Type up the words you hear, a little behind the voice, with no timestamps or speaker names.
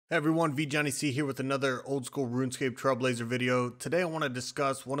Hey everyone, Johnny C here with another Old School Runescape Trailblazer video. Today I want to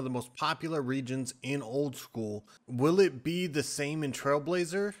discuss one of the most popular regions in Old School. Will it be the same in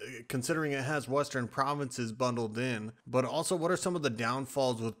Trailblazer, considering it has Western provinces bundled in? But also, what are some of the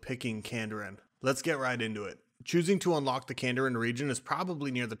downfalls with picking Kandarin? Let's get right into it. Choosing to unlock the Kandarin region is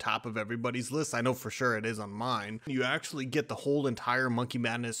probably near the top of everybody's list. I know for sure it is on mine. You actually get the whole entire Monkey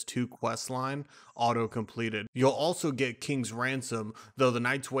Madness 2 quest line auto-completed. You'll also get King's Ransom, though the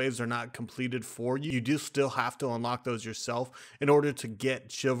Knight's Waves are not completed for you. You do still have to unlock those yourself in order to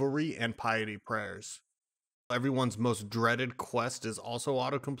get Chivalry and Piety Prayers. Everyone's most dreaded quest is also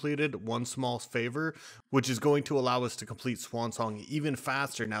auto-completed, One Small Favor, which is going to allow us to complete Swansong even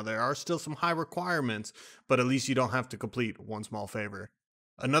faster. Now, there are still some high requirements, but at least you don't have to complete One Small Favor.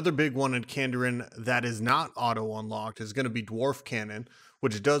 Another big one in Kandarin that is not auto-unlocked is going to be Dwarf Cannon,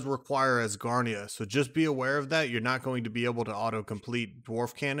 which does require Asgarnia, so just be aware of that. You're not going to be able to auto-complete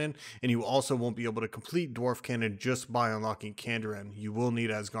Dwarf Cannon, and you also won't be able to complete Dwarf Cannon just by unlocking Kandarin. You will need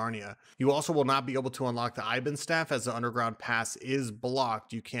Asgarnia. You also will not be able to unlock the Iben Staff as the Underground Pass is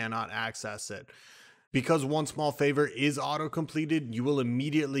blocked. You cannot access it. Because One Small Favor is auto-completed, you will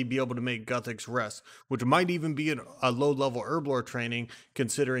immediately be able to make Guthix Rest, which might even be a low-level Herblore training,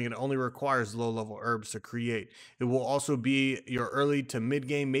 considering it only requires low-level herbs to create. It will also be your early to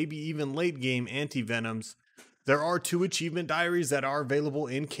mid-game, maybe even late-game anti-venoms. There are 2 achievement diaries that are available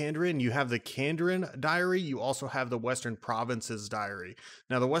in Kandarin. You have the Kandarin diary, you also have the Western Provinces diary.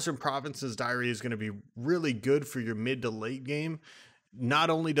 Now, the Western Provinces diary is going to be really good for your mid to late game. Not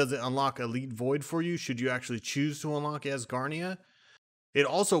only does it unlock Elite Void for you, should you actually choose to unlock Asgarnia, it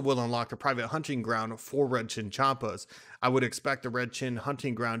also will unlock the private hunting ground for Red Chin Champas. I would expect the Red Chin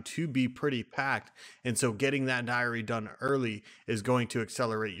hunting ground to be pretty packed, and so getting that diary done early is going to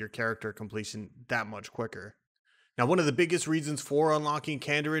accelerate your character completion that much quicker. Now, one of the biggest reasons for unlocking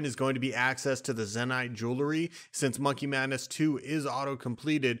Kandarin is going to be access to the Zenyte jewelry. Since Monkey Madness 2 is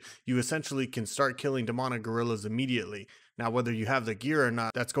auto-completed, you essentially can start killing demonic gorillas immediately. Now, whether you have the gear or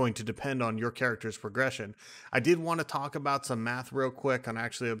not, that's going to depend on your character's progression. I did want to talk about some math real quick on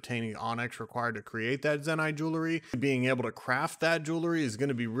actually obtaining onyx required to create that Zenyte jewelry. Being able to craft that jewelry is going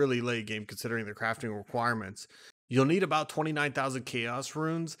to be really late game considering the crafting requirements. You'll need about 29,000 Chaos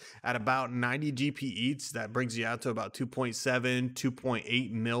Runes at about 90 GP each. That brings you out to about 2.7,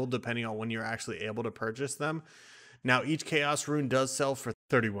 2.8 mil, depending on when you're actually able to purchase them. Now, each Chaos Rune does sell for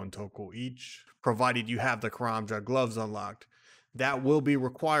 31 Toku each, provided you have the Karamja gloves unlocked. That will be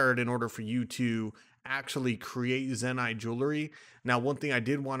required in order for you to actually create Zenyte jewelry. Now, one thing I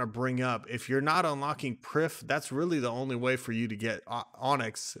did want to bring up, if you're not unlocking Prif, that's really the only way for you to get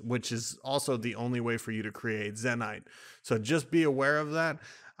Onyx, which is also the only way for you to create Zenyte. So just be aware of that.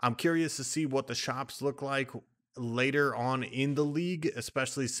 I'm curious to see what the shops look like later on in the league,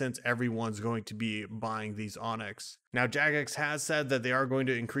 especially since everyone's going to be buying these Onyx. Now, Jagex has said that they are going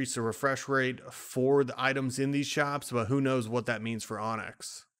to increase the refresh rate for the items in these shops, but who knows what that means for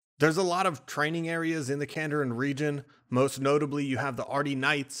Onyx. There's a lot of training areas in the Kandarin region. Most notably, you have the Arty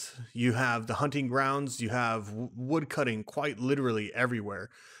Knights, you have the hunting grounds, you have wood cutting quite literally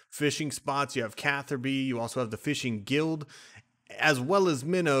everywhere. Fishing spots, you have Catherby, you also have the fishing guild, as well as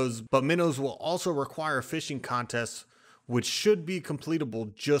minnows, but minnows will also require fishing contests, which should be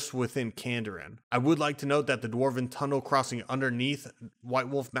completable just within Kandarin. I would like to note that the Dwarven Tunnel crossing underneath White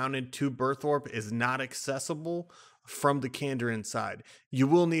Wolf Mountain to Berthorpe is not accessible from the Kandarin side. You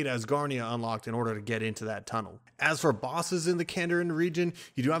will need Asgarnia unlocked in order to get into that tunnel. As for bosses in the Kandarin region,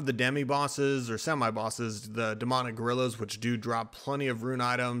 you do have the demi-bosses or semi-bosses, the demonic gorillas, which do drop plenty of rune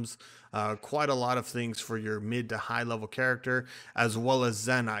items, quite a lot of things for your mid to high level character, as well as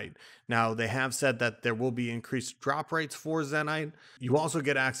Zenyte. Now, they have said that there will be increased drop rates for Zenyte. You also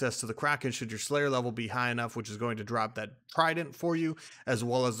get access to the Kraken should your Slayer level be high enough, which is going to drop that Trident for you, as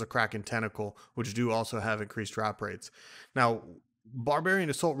well as the Kraken Tentacle, which do also have increased drop rates. Now, Barbarian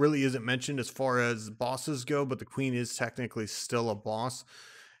Assault really isn't mentioned as far as bosses go, but the Queen is technically still a boss.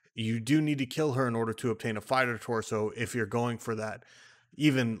 You do need to kill her in order to obtain a fighter torso if you're going for that.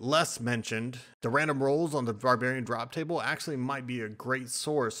 Even less mentioned, the random rolls on the Barbarian drop table actually might be a great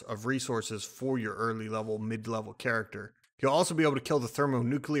source of resources for your early level, mid-level character. You'll also be able to kill the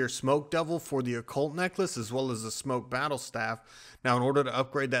Thermonuclear Smoke Devil for the Occult Necklace, as well as the Smoke Battle Staff. Now, in order to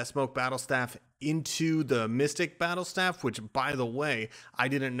upgrade that Smoke Battle Staff into the Mystic Battle Staff, which, by the way, I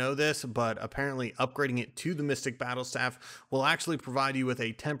didn't know this, but apparently upgrading it to the Mystic Battle Staff will actually provide you with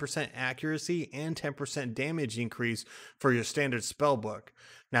a 10% accuracy and 10% damage increase for your standard spellbook.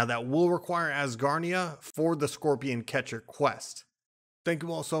 Now, that will require Asgarnia for the Scorpion Catcher quest. Thank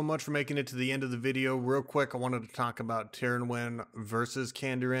you all so much for making it to the end of the video. Real quick, I wanted to talk about Tyrannwyn versus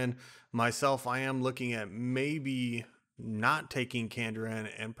Kandarin. Myself, I am looking at maybe not taking Kandarin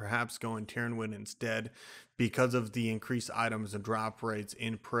and perhaps going Tyrannwyn instead because of the increased items and drop rates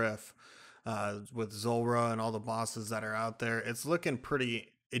in Prif. With Zulrah and all the bosses that are out there, it's looking pretty.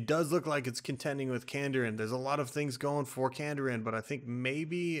 It does look like it's contending with Kandarin. There's a lot of things going for Kandarin, but I think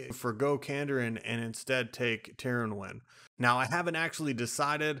maybe forgo Kandarin and instead take Tyrannwyn. Now, I haven't actually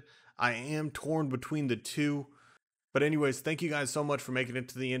decided. I am torn between the two. But anyways, thank you guys so much for making it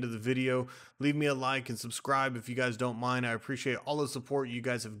to the end of the video. Leave me a like and subscribe if you guys don't mind. I appreciate all the support you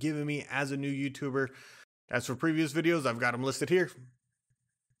guys have given me as a new YouTuber. As for previous videos, I've got them listed here.